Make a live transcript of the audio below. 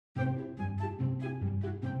Welcome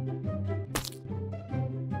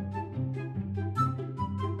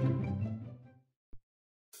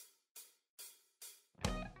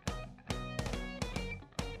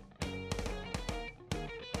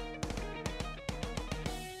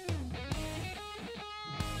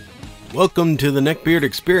to the Neckbeard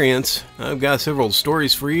experience. I've got several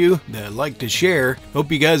stories for you that I'd like to share.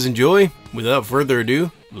 Hope you guys enjoy. Without further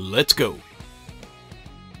ado, let's go.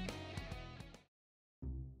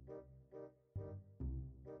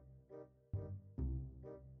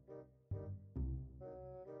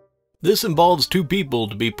 This involves two people,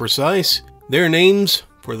 to be precise. Their names,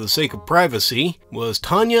 for the sake of privacy, was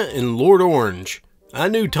Tonya and Lord Orange. I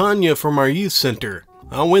knew Tonya from our youth center.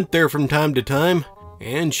 I went there from time to time,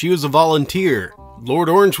 and she was a volunteer. Lord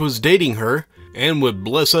Orange was dating her, and would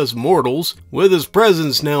bless us mortals with his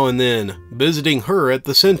presence now and then, visiting her at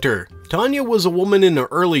the center. Tonya was a woman in her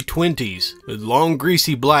early 20s, with long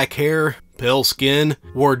greasy black hair, pale skin,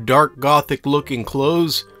 wore dark gothic looking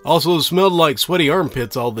clothes, also smelled like sweaty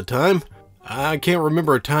armpits all the time. I can't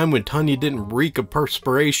remember a time when Tonya didn't reek of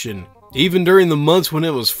perspiration, even during the months when it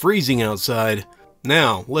was freezing outside.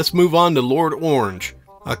 Now, let's move on to Lord Orange.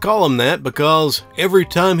 I call him that because every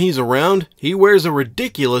time he's around, he wears a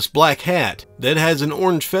ridiculous black hat that has an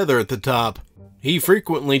orange feather at the top. He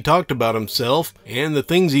frequently talked about himself and the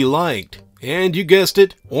things he liked. And you guessed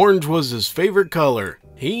it, orange was his favorite color.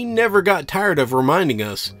 He never got tired of reminding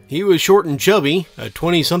us. He was short and chubby, a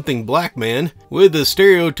 20-something black man, with the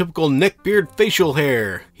stereotypical neckbeard facial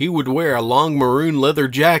hair. He would wear a long maroon leather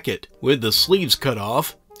jacket, with the sleeves cut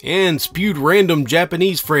off, and spewed random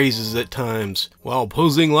Japanese phrases at times, while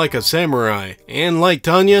posing like a samurai. And like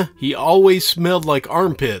Tonya, he always smelled like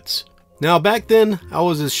armpits. Now back then, I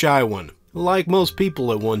was a shy one, like most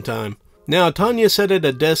people at one time. Now Tonya sat at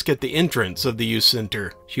a desk at the entrance of the youth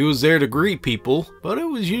center. She was there to greet people, but it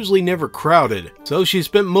was usually never crowded, so she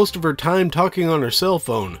spent most of her time talking on her cell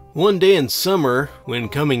phone. One day in summer, when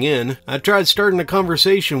coming in, I tried starting a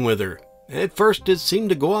conversation with her. At first it seemed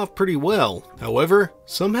to go off pretty well. However,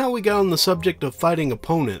 somehow we got on the subject of fighting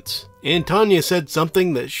opponents, and Tonya said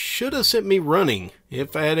something that should have sent me running,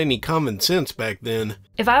 if I had any common sense back then.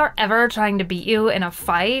 If I were ever trying to beat you in a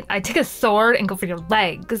fight, I'd take a sword and go for your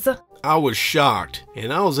legs. I was shocked,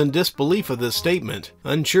 and I was in disbelief of this statement.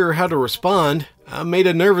 Unsure how to respond, I made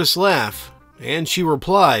a nervous laugh, and she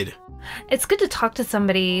replied, "It's good to talk to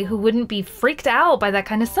somebody who wouldn't be freaked out by that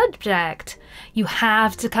kind of subject. You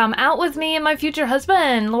have to come out with me and my future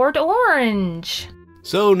husband, Lord Orange."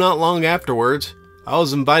 So not long afterwards, I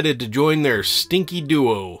was invited to join their stinky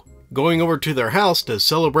duo, going over to their house to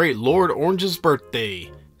celebrate Lord Orange's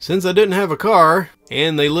birthday. Since I didn't have a car,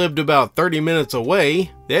 and they lived about 30 minutes away,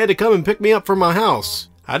 they had to come and pick me up from my house.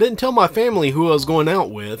 I didn't tell my family who I was going out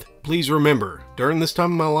with. Please remember, during this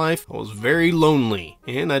time of my life, I was very lonely,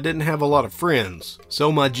 and I didn't have a lot of friends.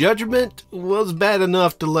 So my judgment was bad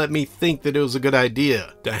enough to let me think that it was a good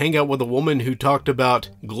idea to hang out with a woman who talked about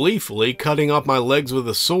gleefully cutting off my legs with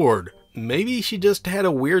a sword. Maybe she just had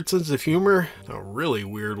a weird sense of humor, a really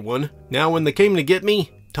weird one. Now when they came to get me,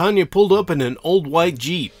 Tonya pulled up in an old white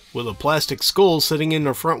Jeep with a plastic skull sitting in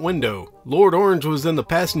her front window. Lord Orange was in the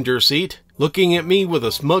passenger seat, looking at me with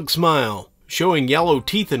a smug smile, showing yellow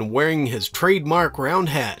teeth and wearing his trademark round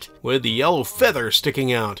hat with the yellow feather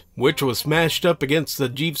sticking out, which was smashed up against the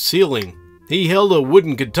Jeep's ceiling. He held a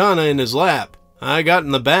wooden katana in his lap. I got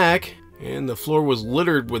in the back, and the floor was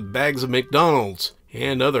littered with bags of McDonald's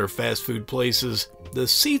and other fast food places. The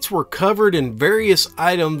seats were covered in various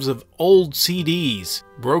items of old CDs,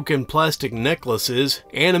 broken plastic necklaces,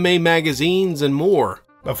 anime magazines, and more.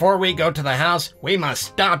 "Before we go to the house, we must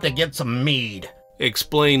stop to get some mead,"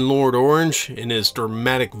 explained Lord Orange in his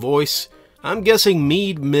dramatic voice. I'm guessing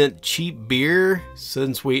mead meant cheap beer,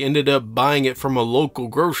 since we ended up buying it from a local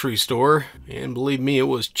grocery store, and believe me, it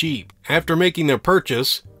was cheap. After making their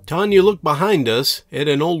purchase, Tonya looked behind us at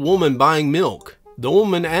an old woman buying milk. The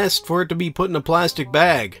woman asked for it to be put in a plastic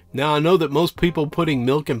bag. Now I know that most people putting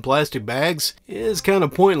milk in plastic bags is kind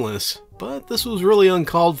of pointless, but this was really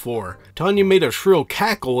uncalled for. Tonya made a shrill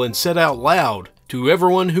cackle and said out loud to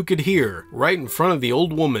everyone who could hear, right in front of the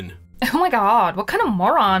old woman, Oh my god, what kind of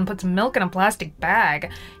moron puts milk in a plastic bag?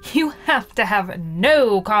 You have to have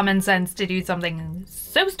no common sense to do something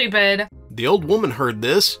so stupid. The old woman heard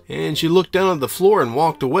this, and she looked down at the floor and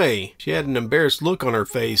walked away. She had an embarrassed look on her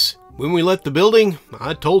face. When we left the building,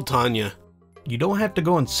 I told Tonya, "You don't have to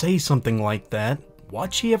go and say something like that.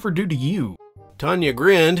 What'd she ever do to you?" Tonya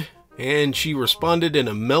grinned, and she responded in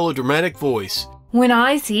a melodramatic voice, When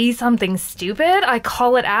I see something stupid, I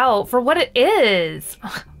call it out for what it is.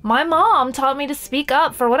 My mom taught me to speak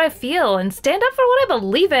up for what I feel and stand up for what I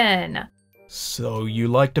believe in. So you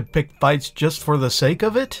like to pick fights just for the sake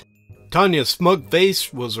of it? Tonya's smug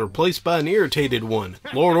face was replaced by an irritated one.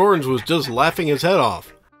 Lord Orange was just laughing his head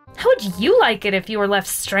off. How would you like it if you were left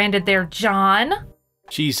stranded there, John?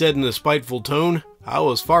 She said in a spiteful tone. I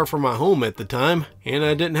was far from my home at the time, and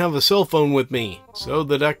I didn't have a cell phone with me, so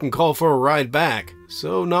that I can call for a ride back.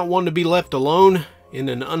 So not wanting to be left alone in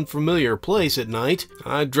an unfamiliar place at night,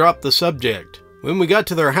 I dropped the subject. When we got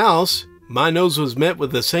to their house, my nose was met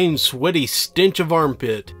with the same sweaty stench of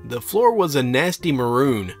armpit. The floor was a nasty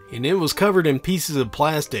maroon, and it was covered in pieces of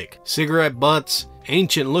plastic, cigarette butts,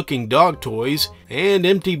 ancient-looking dog toys, and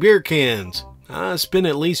empty beer cans. I spent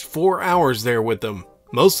at least 4 hours there with them.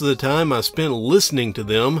 Most of the time I spent listening to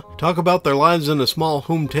them talk about their lives in a small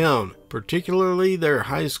hometown, particularly their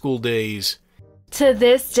high school days. To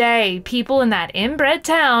this day, people in that inbred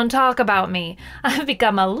town talk about me. I've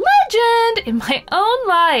become a legend in my own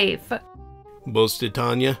life, boasted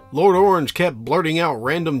Tonya. Lord Orange kept blurting out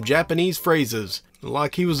random Japanese phrases,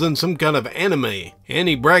 like he was in some kind of anime, and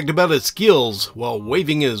he bragged about his skills while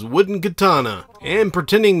waving his wooden katana and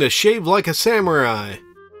pretending to shave like a samurai.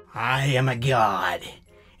 I am a god,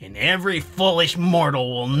 and every foolish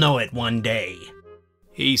mortal will know it one day.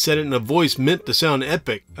 He said it in a voice meant to sound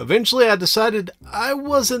epic. Eventually I decided I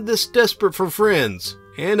wasn't this desperate for friends,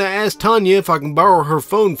 and I asked Tonya if I can borrow her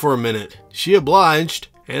phone for a minute. She obliged,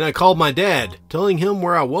 and I called my dad, telling him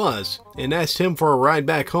where I was, and asked him for a ride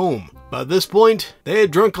back home. By this point, they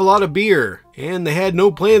had drunk a lot of beer, and they had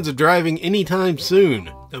no plans of driving anytime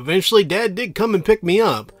soon. Eventually Dad did come and pick me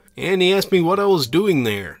up, and he asked me what I was doing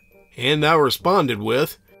there. And I responded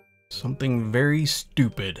with, something very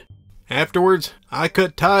stupid. Afterwards, I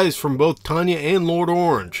cut ties from both Tonya and Lord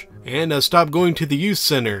Orange, and I stopped going to the youth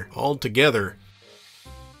center altogether.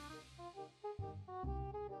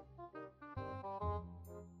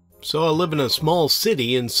 So I live in a small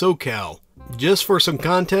city in SoCal. Just for some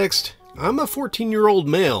context, I'm a 14-year-old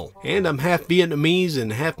male, and I'm half Vietnamese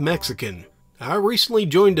and half Mexican. I recently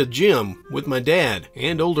joined a gym with my dad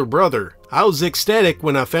and older brother. I was ecstatic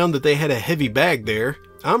when I found that they had a heavy bag there.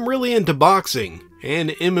 I'm really into boxing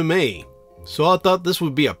and MMA, so I thought this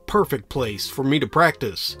would be a perfect place for me to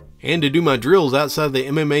practice and to do my drills outside the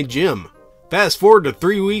MMA gym. Fast forward to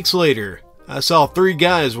 3 weeks later, I saw 3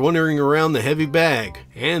 guys wandering around the heavy bag,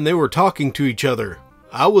 and they were talking to each other.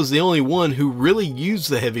 I was the only one who really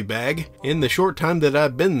used the heavy bag in the short time that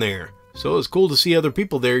I've been there, so it's cool to see other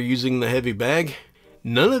people there using the heavy bag.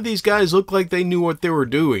 None of these guys looked like they knew what they were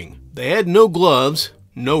doing. They had no gloves,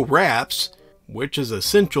 no wraps, which is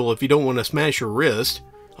essential if you don't want to smash your wrist.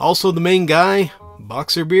 Also the main guy,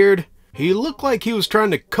 Boxbeard, he looked like he was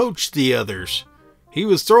trying to coach the others. He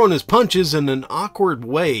was throwing his punches in an awkward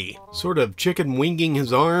way, sort of chicken winging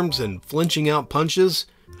his arms and flinching out punches.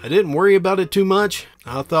 I didn't worry about it too much.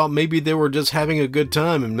 I thought maybe they were just having a good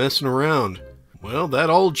time and messing around. Well, that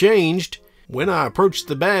all changed when I approached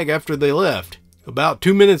the bag after they left. About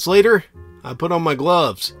 2 minutes later, I put on my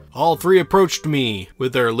gloves. All 3 approached me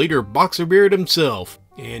with their leader Boxbeard himself,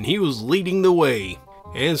 and he was leading the way,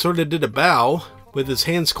 and sort of did a bow with his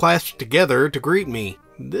hands clasped together to greet me.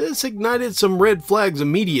 This ignited some red flags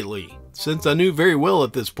immediately, since I knew very well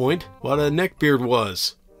at this point what a neckbeard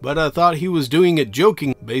was, but I thought he was doing it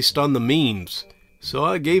joking based on the memes, so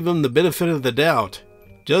I gave him the benefit of the doubt.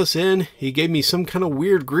 Just then, he gave me some kind of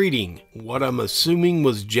weird greeting, what I'm assuming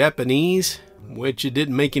was Japanese, which it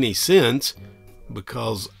didn't make any sense,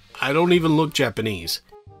 because I don't even look Japanese.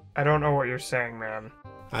 I don't know what you're saying, man,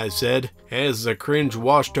 I said, as the cringe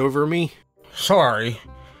washed over me. Sorry.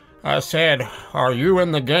 I said, are you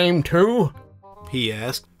in the game too? He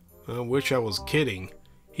asked. I wish I was kidding.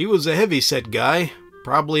 He was a heavy-set guy,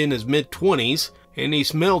 probably in his mid-20s, and he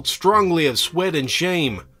smelled strongly of sweat and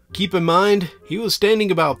shame. Keep in mind, he was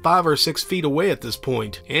standing about 5 or 6 feet away at this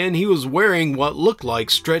point, and he was wearing what looked like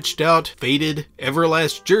stretched out, faded,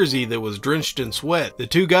 Everlast jersey that was drenched in sweat. The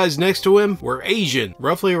 2 guys next to him were Asian,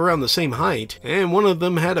 roughly around the same height, and one of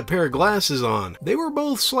them had a pair of glasses on. They were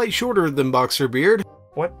both slightly shorter than Boxbeard.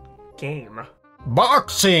 What game?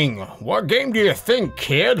 Boxing! What game do you think,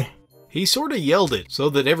 kid? He sort of yelled it so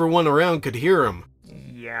that everyone around could hear him.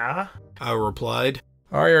 Yeah? I replied.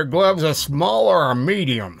 Are your gloves a small or a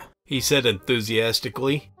medium? He said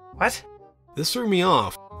enthusiastically. What? This threw me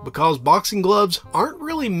off, because boxing gloves aren't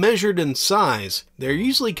really measured in size. They're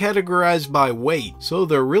usually categorized by weight, so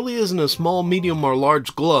there really isn't a small, medium, or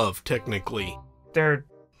large glove, technically. They're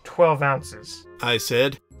 12 ounces. I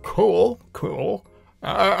said. Cool, cool.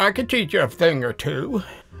 I could teach you a thing or two.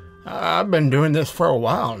 I've been doing this for a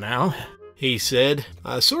while now, he said.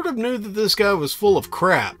 I sort of knew that this guy was full of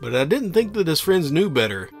crap, but I didn't think that his friends knew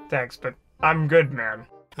better. Thanks, but I'm good, man.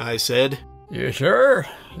 I said. You sure?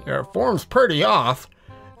 Your form's pretty off.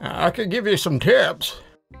 I could give you some tips.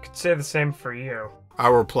 Could say the same for you. I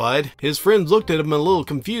replied. His friends looked at him a little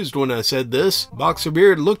confused when I said this.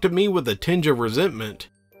 Boxbeard looked at me with a tinge of resentment.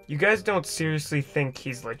 You guys don't seriously think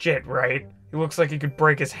he's legit, right? He looks like he could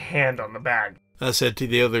break his hand on the bag. I said to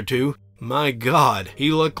the other two. My God,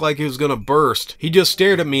 he looked like he was gonna burst. He just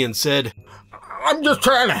stared at me and said, I'm just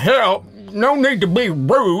trying to help. No need to be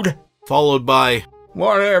rude. Followed by,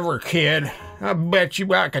 Whatever, kid. I bet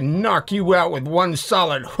you I can knock you out with one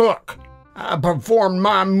solid hook. I performed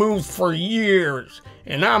my moves for years,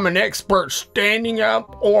 and I'm an expert standing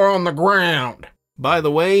up or on the ground. by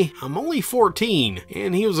the way, I'm only 14,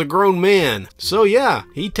 and he was a grown man. So yeah,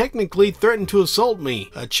 he technically threatened to assault me,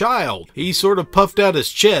 a child. He sort of puffed out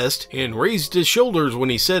his chest and raised his shoulders when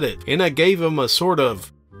he said it, and I gave him a sort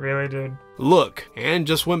of Really, dude? look, and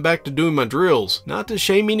just went back to doing my drills. Not to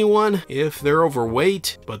shame anyone if they're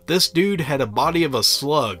overweight, but this dude had a body of a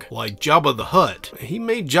slug, like Jabba the Hutt. He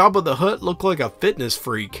made Jabba the Hutt look like a fitness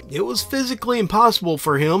freak. It was physically impossible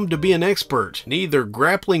for him to be an expert, neither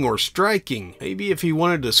grappling or striking. Maybe if he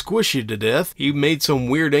wanted to squish you to death, he made some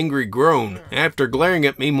weird angry groan, after glaring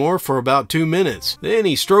at me more for about 2 minutes. Then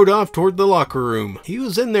he strode off toward the locker room. He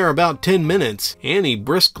was in there about 10 minutes, and he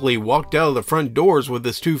briskly walked out of the front doors with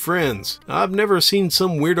his 2 friends. I've never seen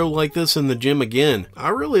some weirdo like this in the gym again. I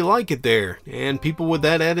really like it there, and people with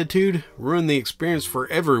that attitude ruin the experience for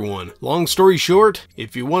everyone. Long story short,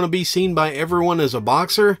 if you want to be seen by everyone as a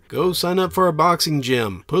boxer, go sign up for a boxing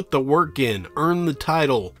gym. Put the work in, earn the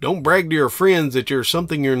title. Don't brag to your friends that you're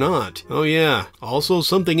something you're not. Oh yeah, also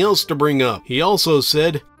something else to bring up. He also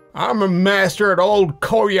said, I'm a master at old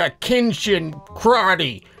Koya Kenshin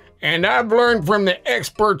karate, and I've learned from the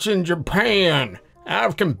experts in Japan.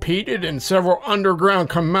 I've competed in several underground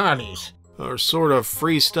committees. our sort of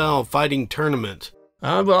freestyle fighting tournament.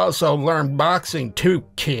 I've also learned boxing too,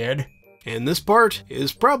 kid. And this part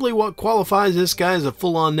is probably what qualifies this guy as a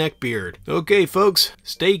full-on neckbeard. Okay folks,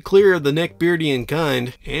 stay clear of the neckbeardian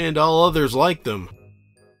kind, and all others like them.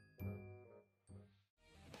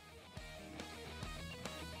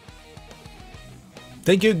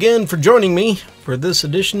 Thank you again for joining me for this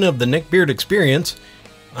edition of the Neckbeard Experience.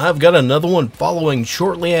 I've got another one following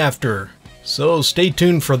shortly after, so stay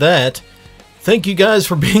tuned for that. Thank you guys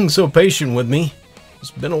for being so patient with me.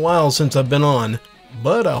 It's been a while since I've been on,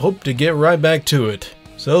 but I hope to get right back to it.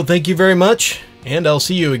 So thank you very much, and I'll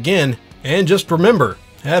see you again. And just remember,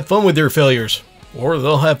 have fun with your failures, or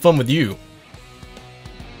they'll have fun with you.